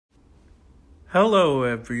Hello,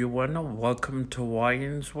 everyone. Welcome to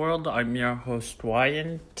Wyan's World. I'm your host,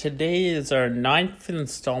 Wyan. Today is our 9th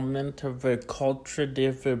installment of a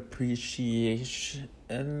Culturative Appreciation,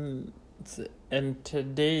 and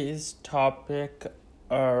today's topic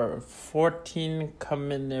are 14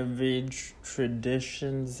 coming-of-age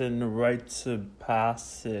traditions and rites of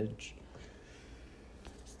passage.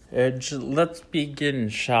 Let's begin,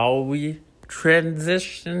 shall we?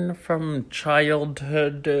 Transition from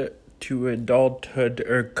childhood to adulthood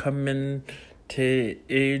or coming to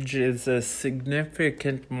age is a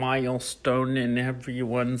significant milestone in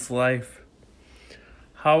everyone's life.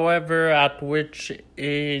 However, at which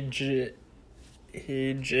age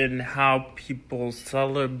and how people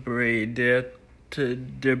celebrate it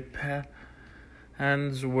depends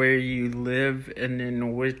where you live and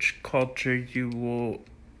in which culture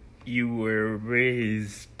you were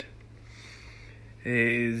raised.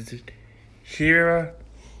 Here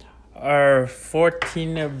are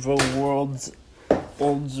 14 of the world's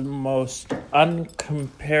most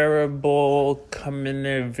uncomparable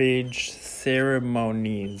coming-of-age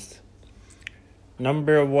ceremonies.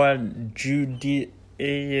 Number 1,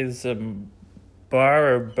 Judaism,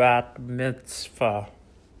 bar or bat mitzvah.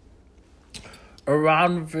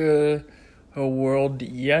 Around the world,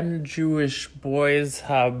 young Jewish boys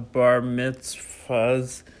have bar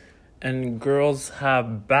mitzvahs and girls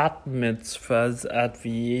have bat mitzvahs at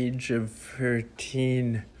the age of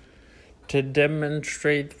 13 to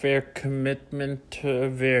demonstrate their commitment to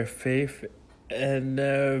their faith and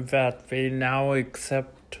that they now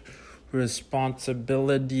accept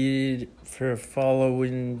responsibility for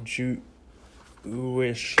following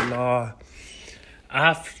Jewish law.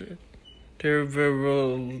 After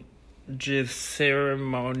the religious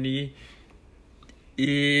ceremony,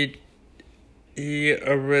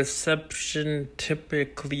 a reception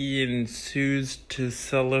typically ensues to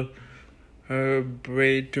celebrate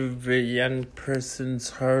the young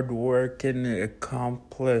person's hard work and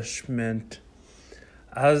accomplishment,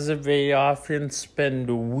 as they often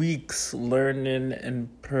spend weeks learning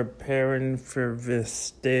and preparing for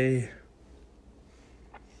this day.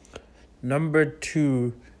 Number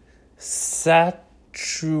 2,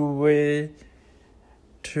 Saturday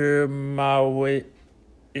Termawea.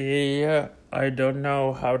 I don't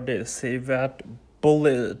know how to say that.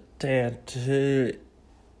 Bullet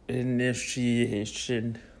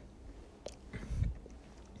initiation.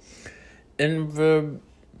 In the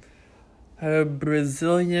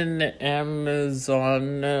Brazilian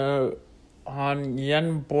Amazon, on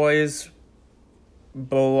young boys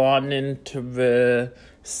belonging to the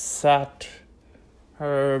Tirmawe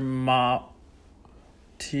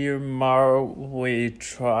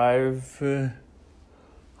tribe,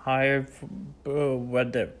 however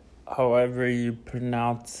you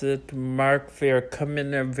pronounce it, mark their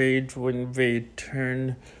coming of age when they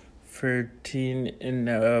turn 13 in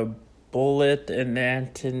a bullet and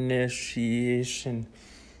initiation.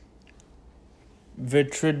 The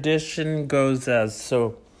tradition goes as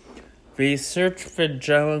so. They search the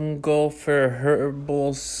jungle for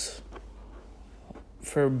herbals,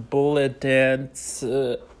 for bullet ants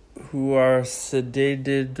who are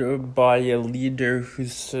sedated by a leader who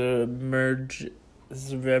submerges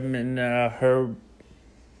them in an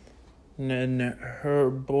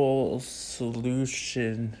herbal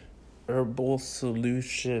solution.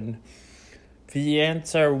 The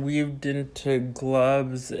ants are weaved into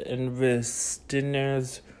gloves and the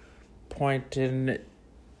stingers pointing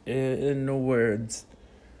inwards.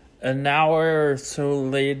 An hour or so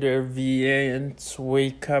later, the ants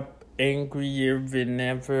wake up angrier than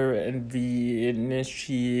ever and the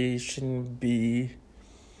initiation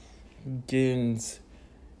begins.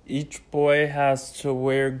 Each boy has to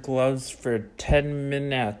wear gloves for 10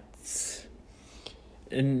 minutes.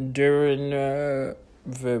 Enduring the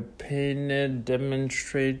pain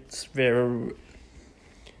demonstrates their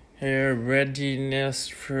readiness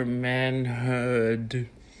for manhood.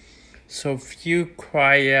 So few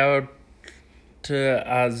cry out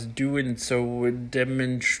as doing so would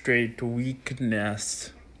demonstrate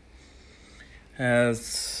weakness.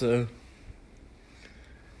 As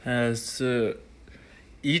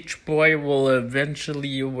each boy will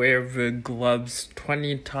eventually wear the gloves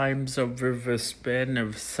 20 times over the span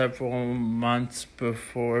of several months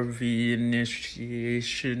before the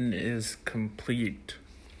initiation is complete.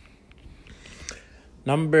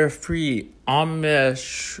 Number 3,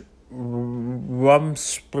 Amish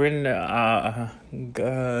Rumspringa.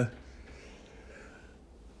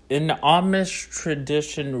 In Amish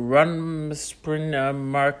tradition, Rumspringa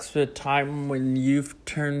marks the time when youth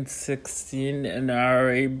turn 16 and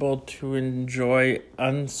are able to enjoy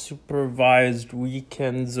unsupervised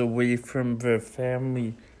weekends away from their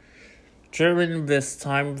family. During this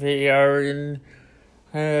time, they are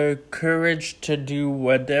encouraged to do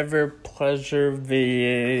whatever pleasure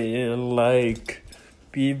they like,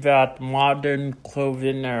 be that modern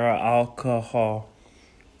clothing or alcohol.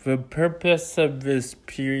 The purpose of this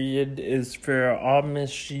period is for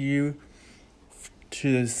Amish youth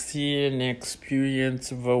to see and experience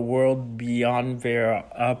the world beyond their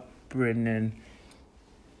upbringing,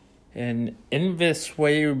 and in this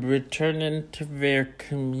way, returning to their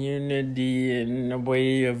community and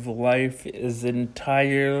way of life is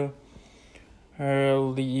entirely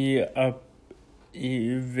up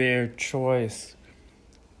their choice.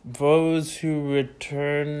 Those who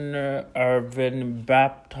return are then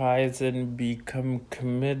baptized and become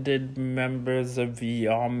committed members of the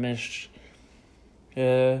Amish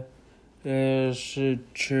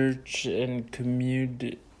church and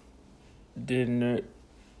community,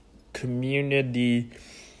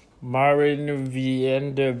 marring the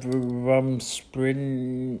end of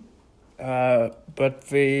Rumspringa, but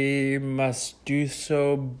they must do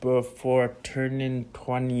so before turning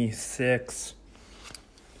 26.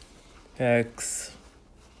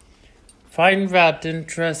 Find that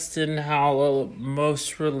interesting how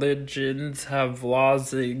most religions have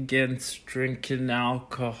laws against drinking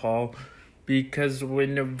alcohol, because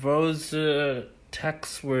when those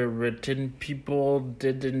texts were written, people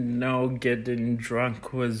didn't know getting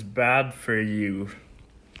drunk was bad for you.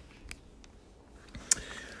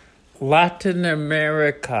 Latin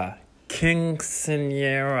America,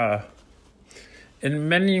 Quinceañera. In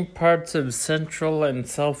many parts of Central and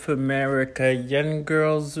South America, young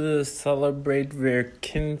girls celebrate their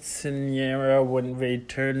quinceañera when they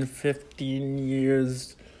turn 15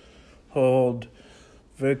 years old.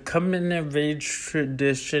 The coming-of-age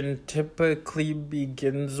tradition typically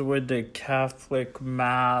begins with a Catholic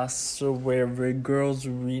Mass where the girl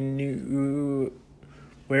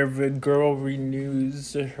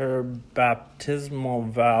renews her baptismal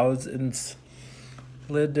vows and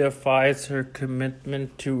solidifies her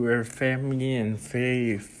commitment to her family and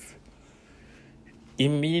faith.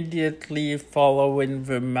 Immediately following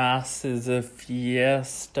the Mass is a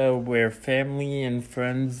fiesta where family and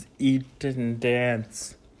friends eat and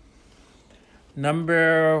dance.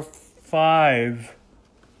 Number 5,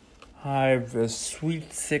 the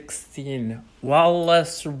Sweet 16. While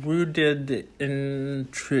less rooted in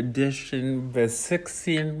tradition, the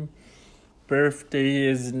 16th birthday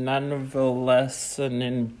is nonetheless an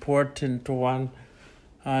important one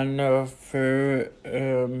for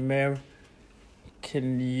American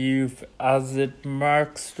youth, as it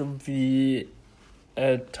marks the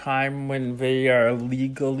time when they are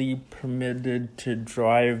legally permitted to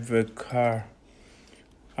drive a car.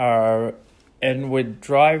 And with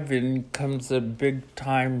driving comes a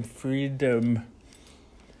big-time freedom.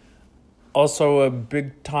 Also a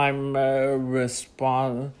big-time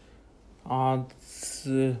responsibility,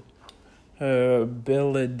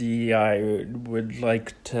 I would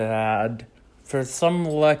like to add. For some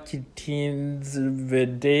lucky teens, the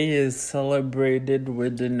day is celebrated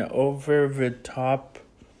with an over-the-top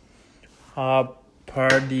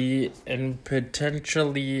party and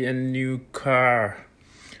potentially a new car,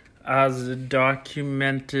 as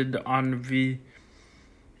documented on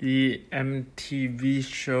the MTV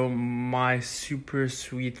show My Super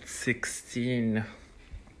Sweet 16.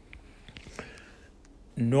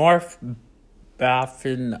 North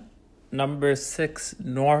Baffin, number 6,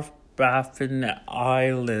 North Baffin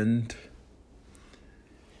Island.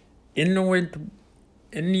 Inuit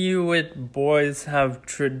boys have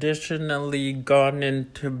traditionally gone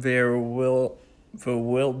into the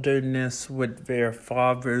wilderness with their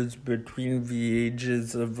fathers between the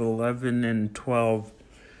ages of 11 and 12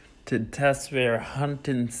 to test their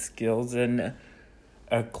hunting skills and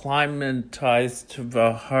acclimatize to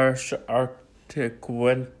the harsh Arctic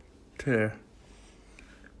winter.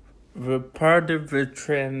 As part of the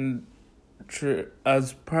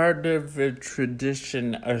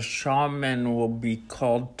tradition, a shaman will be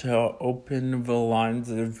called to open the lines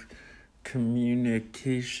of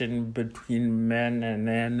communication between men and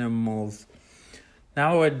animals.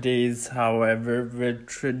 Nowadays, however, the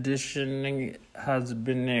tradition has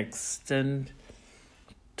been extended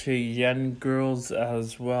to young girls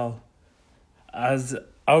as well, as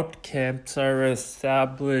outcamps are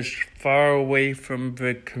established far away from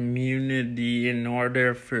the community in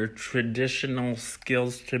order for traditional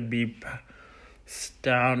skills to be passed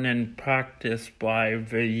down and practiced by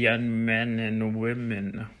the young men and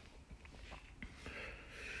women.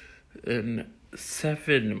 And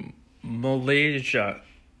 7. Malaysia.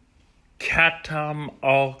 Khatam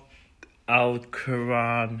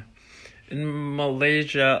al-Quran. In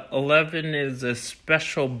Malaysia, 11 is a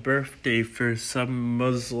special birthday for some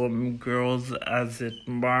Muslim girls as it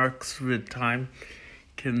marks the time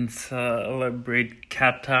can celebrate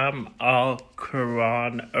Khatam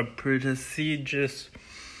al-Quran, a prestigious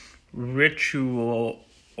ritual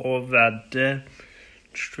that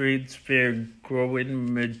demonstrates their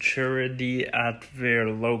growing maturity at their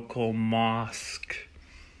local mosque.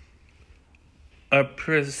 A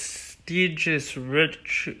prestigious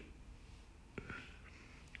ritual.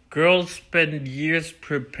 Girls spend years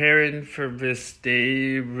preparing for this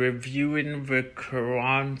day, reviewing the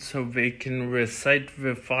Quran so they can recite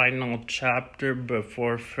the final chapter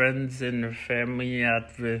before friends and family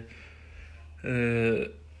at the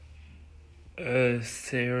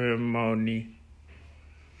ceremony.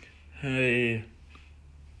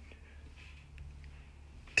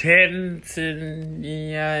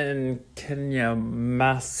 Tanzania and Kenya,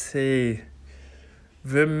 Maasai.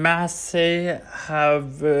 The Maasai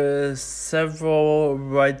have several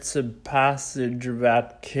rites of passage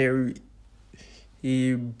that carry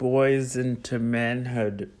boys into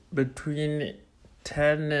manhood. Boys between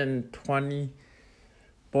 10 and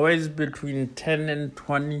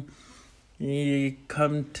 20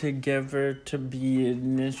 come together to be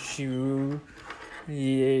initiated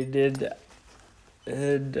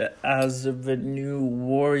as the new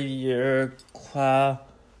warrior class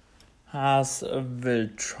of the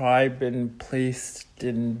tribe and placed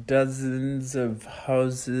in dozens of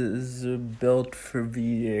houses built for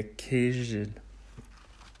the occasion.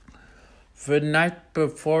 The night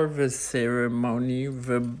before the ceremony,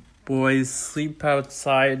 the boys sleep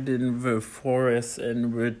outside in the forest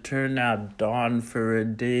and return at dawn for a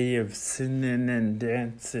day of singing and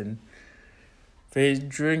dancing. They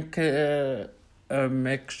drink a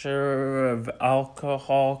mixture of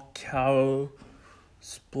alcohol, cow's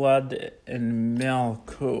blood, and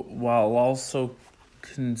milk, while also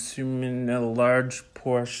consuming large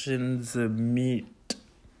portions of meat.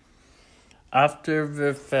 After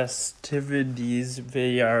the festivities,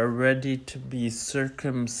 they are ready to be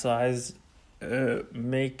circumcised,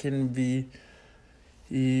 making the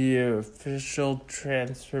official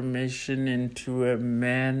transformation into a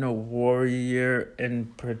man, a warrior,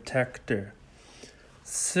 and protector.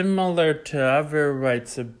 Similar to other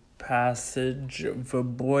rites of passage, the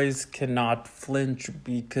boys cannot flinch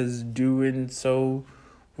because doing so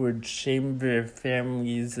would shame their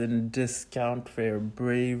families and discount their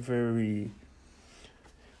bravery.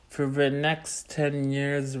 For the next 10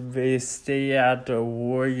 years, they stay at a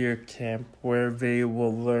warrior camp where they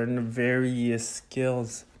will learn various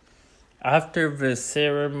skills. After the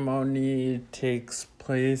ceremony takes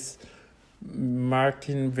place,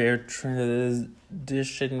 marking their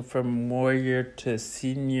transition from warrior to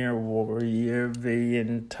senior warrior, they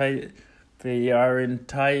are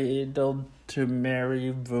entitled to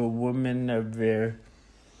marry the woman of their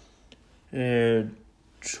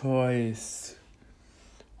choice.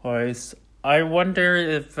 I wonder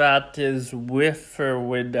if that is with or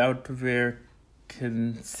without their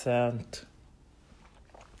consent.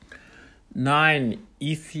 9.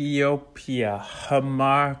 Ethiopia.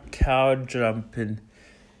 Hamar cow jumping.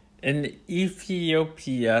 In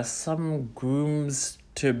Ethiopia, some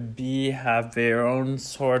grooms-to-be have their own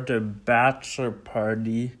sort of bachelor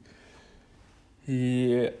party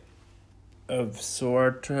of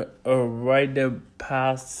sort, a rite of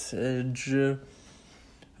passage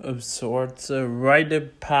of sorts, a rite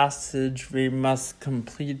of passage they must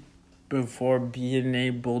complete before being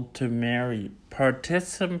able to marry.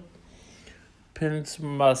 Participants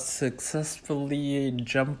must successfully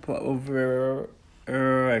jump over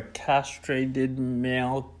a castrated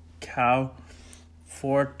male cow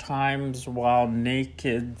 4 times while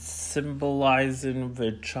naked, symbolizing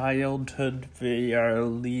the childhood they are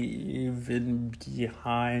leaving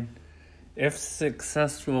behind. If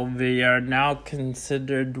successful, they are now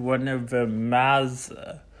considered one of the Maize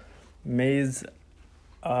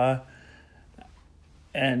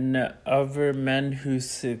and other men who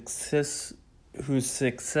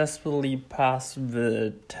successfully pass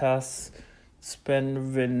the test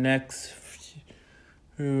spend the next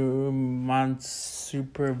few months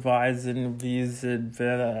supervising these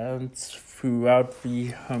events throughout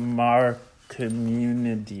the Hamar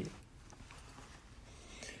community.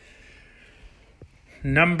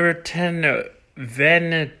 Number 10,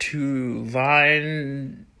 Vanuatu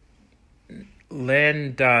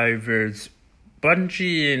land divers.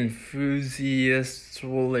 Bungee enthusiasts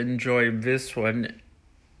will enjoy this one.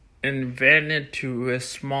 in Vanuatu, a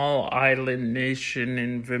small island nation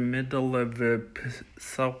in the middle of the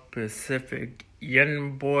South Pacific,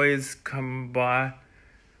 young boys come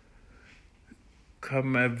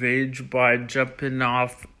of age by jumping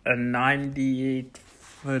off a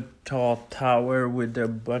 98-foot-tall tower with a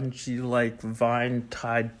bungee-like vine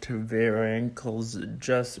tied to their ankles,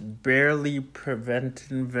 just barely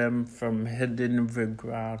preventing them from hitting the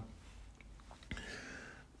ground.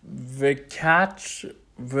 The catch,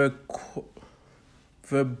 the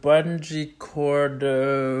bungee cord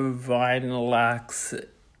vine lacks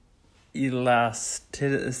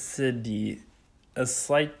elasticity. A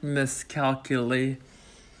slight miscalculation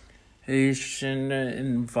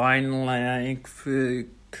in vine length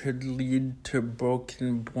could lead to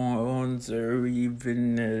broken bones or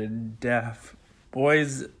even death.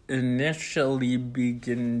 Boys initially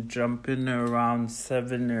begin jumping around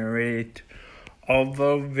 7 or 8,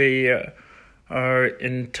 although they are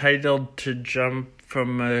entitled to jump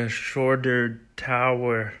from a shorter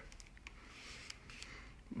tower.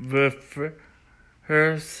 The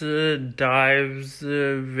first dives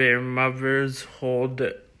their mothers hold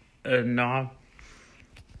an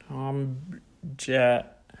object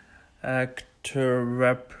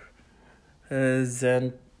to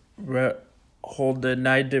hold an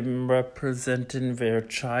item representing their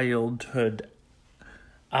childhood.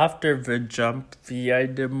 After the jump, the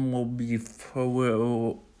item will be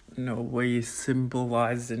thrown away,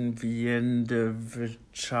 symbolizing the end of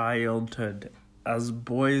childhood. As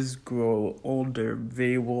boys grow older,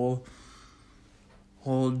 they will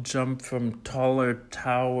jump from taller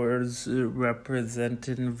towers,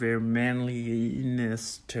 representing their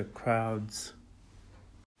manliness to crowds.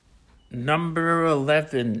 Number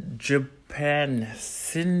 11, Japan,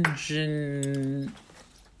 Shinjin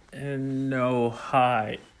no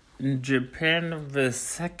Hai. In Japan, the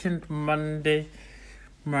second Monday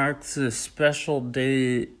marks a special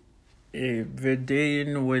day, the day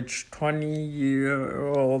in which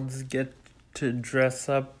 20-year-olds get to dress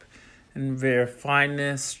up in their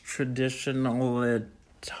finest traditional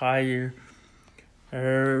attire,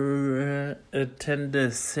 attend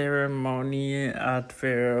a ceremony at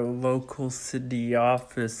their local city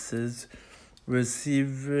offices,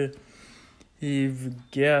 receive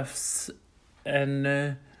gifts,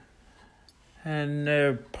 and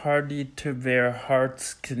party to their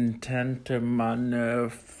heart's content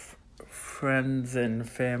among friends and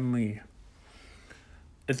family.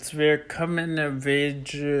 It's their coming of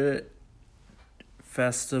age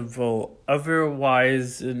festival,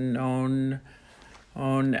 otherwise known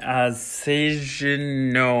as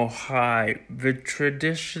Seijin no Hai. The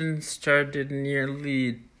tradition started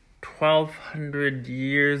nearly 1,200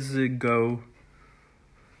 years ago.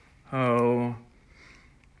 Oh.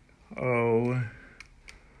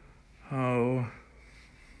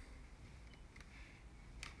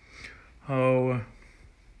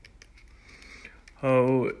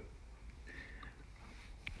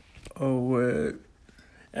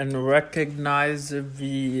 And recognize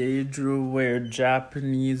the age where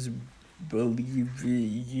Japanese believe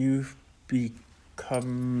youth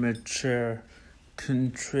become mature,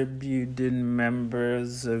 contributing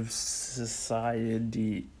members of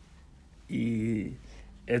society.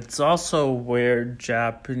 It's also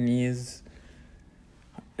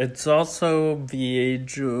the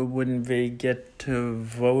age when they get to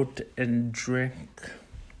vote and drink.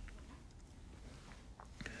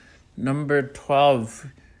 Number 12,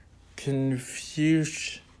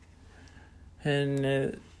 Confucian,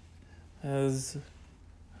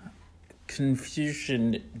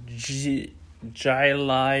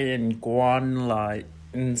 Jai-Lai and Guan-Lai.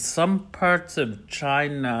 In some parts of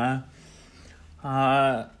China,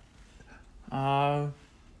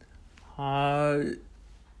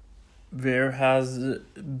 there has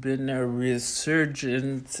been a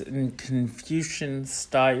resurgence in Confucian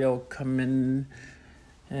style coming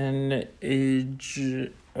in age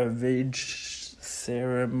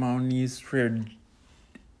ceremonies for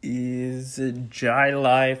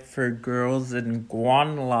Jai-Lai for girls and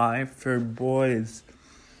Guan-Lai for boys.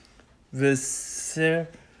 The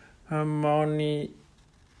ceremony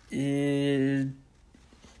is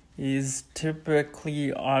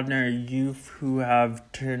typically honor youth who have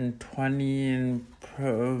turned 20 and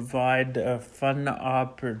provide a fun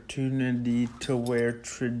opportunity to wear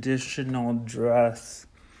traditional dress.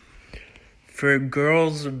 For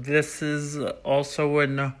girls, this is also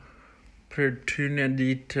an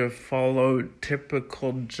opportunity to follow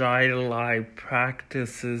typical Jai-Lai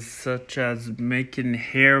practices such as making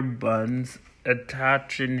hair buns,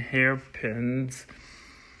 attaching hairpins,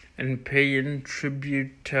 and paying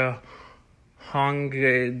tribute to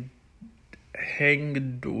Hanged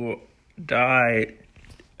Heng Dai,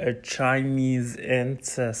 a Chinese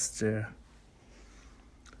ancestor.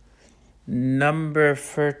 Number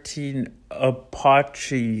 13,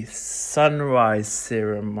 Apache Sunrise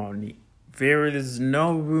Ceremony. There is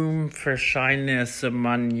no room for shyness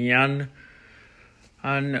among young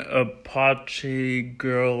Apache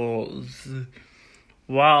girls.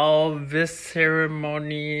 While this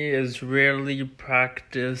ceremony is rarely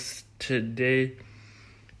practiced today,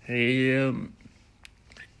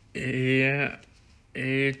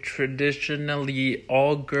 traditionally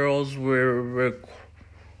all girls were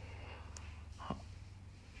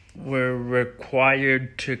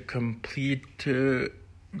required to complete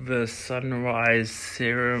the sunrise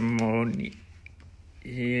ceremony,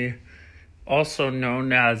 also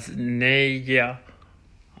known as Neya,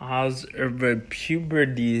 as the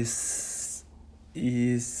puberty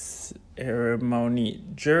ceremony.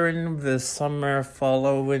 During the summer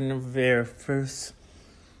following their first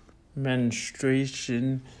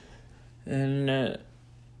menstruation, and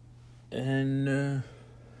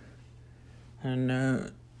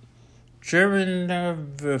during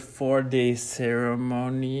the 4-day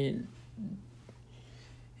ceremony,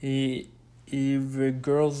 the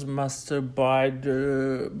girls must abide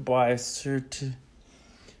by certain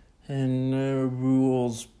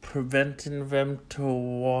rules, preventing them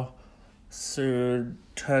to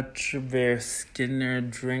touch their skin or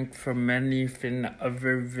drink from anything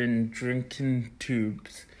other than drinking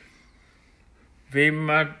tubes. They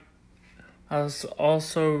must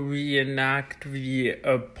also reenact the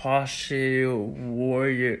Apache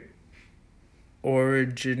warrior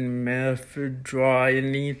origin myth,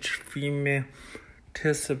 drawing each female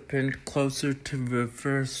participant closer to the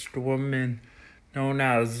first woman, known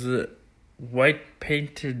as White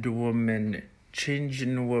Painted Woman,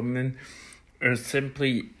 Changing Woman, or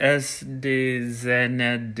simply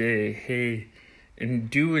Esdezana de Hay. In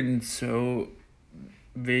doing so,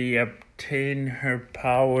 they obtain her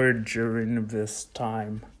power during this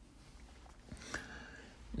time.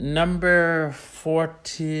 Number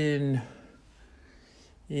 14,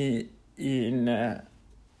 in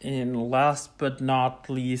last but not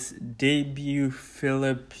least, debut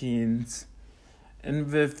Philippines.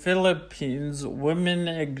 In the Philippines, women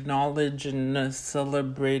acknowledge and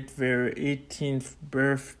celebrate their 18th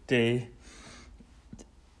birthday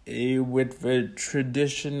with the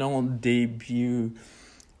traditional debut.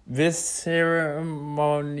 This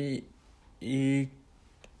ceremony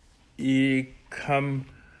come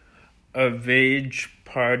of age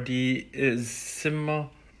party is similar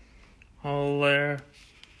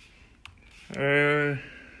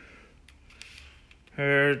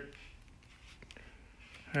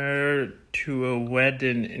to a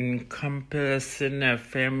wedding, encompassing a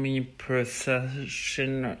family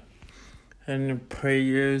procession and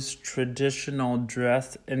prayers, traditional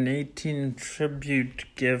dress, and 18 tribute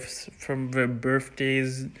gifts from the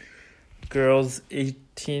birthdays girls'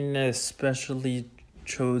 18 especially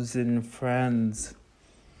chosen friends.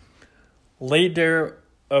 Later,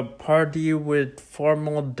 a party with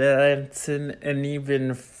formal dancing and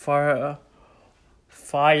even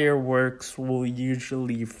fireworks will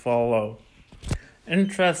usually follow.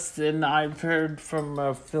 Interesting, I've heard from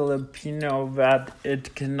a Filipino that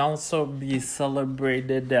it can also be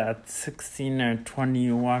celebrated at 16 or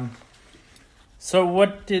 21. So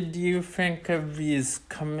what did you think of these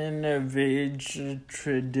coming-of-age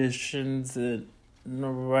traditions and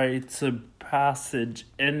rites of passage?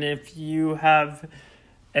 And if you have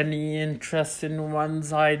any interesting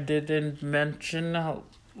ones I didn't mention,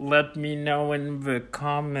 let me know in the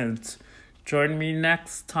comments. Join me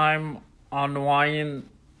next time on Wyan.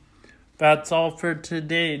 That's all for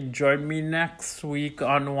today. Join me next week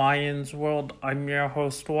on Wyan's World. I'm your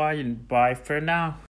host, Wyan. Bye for now.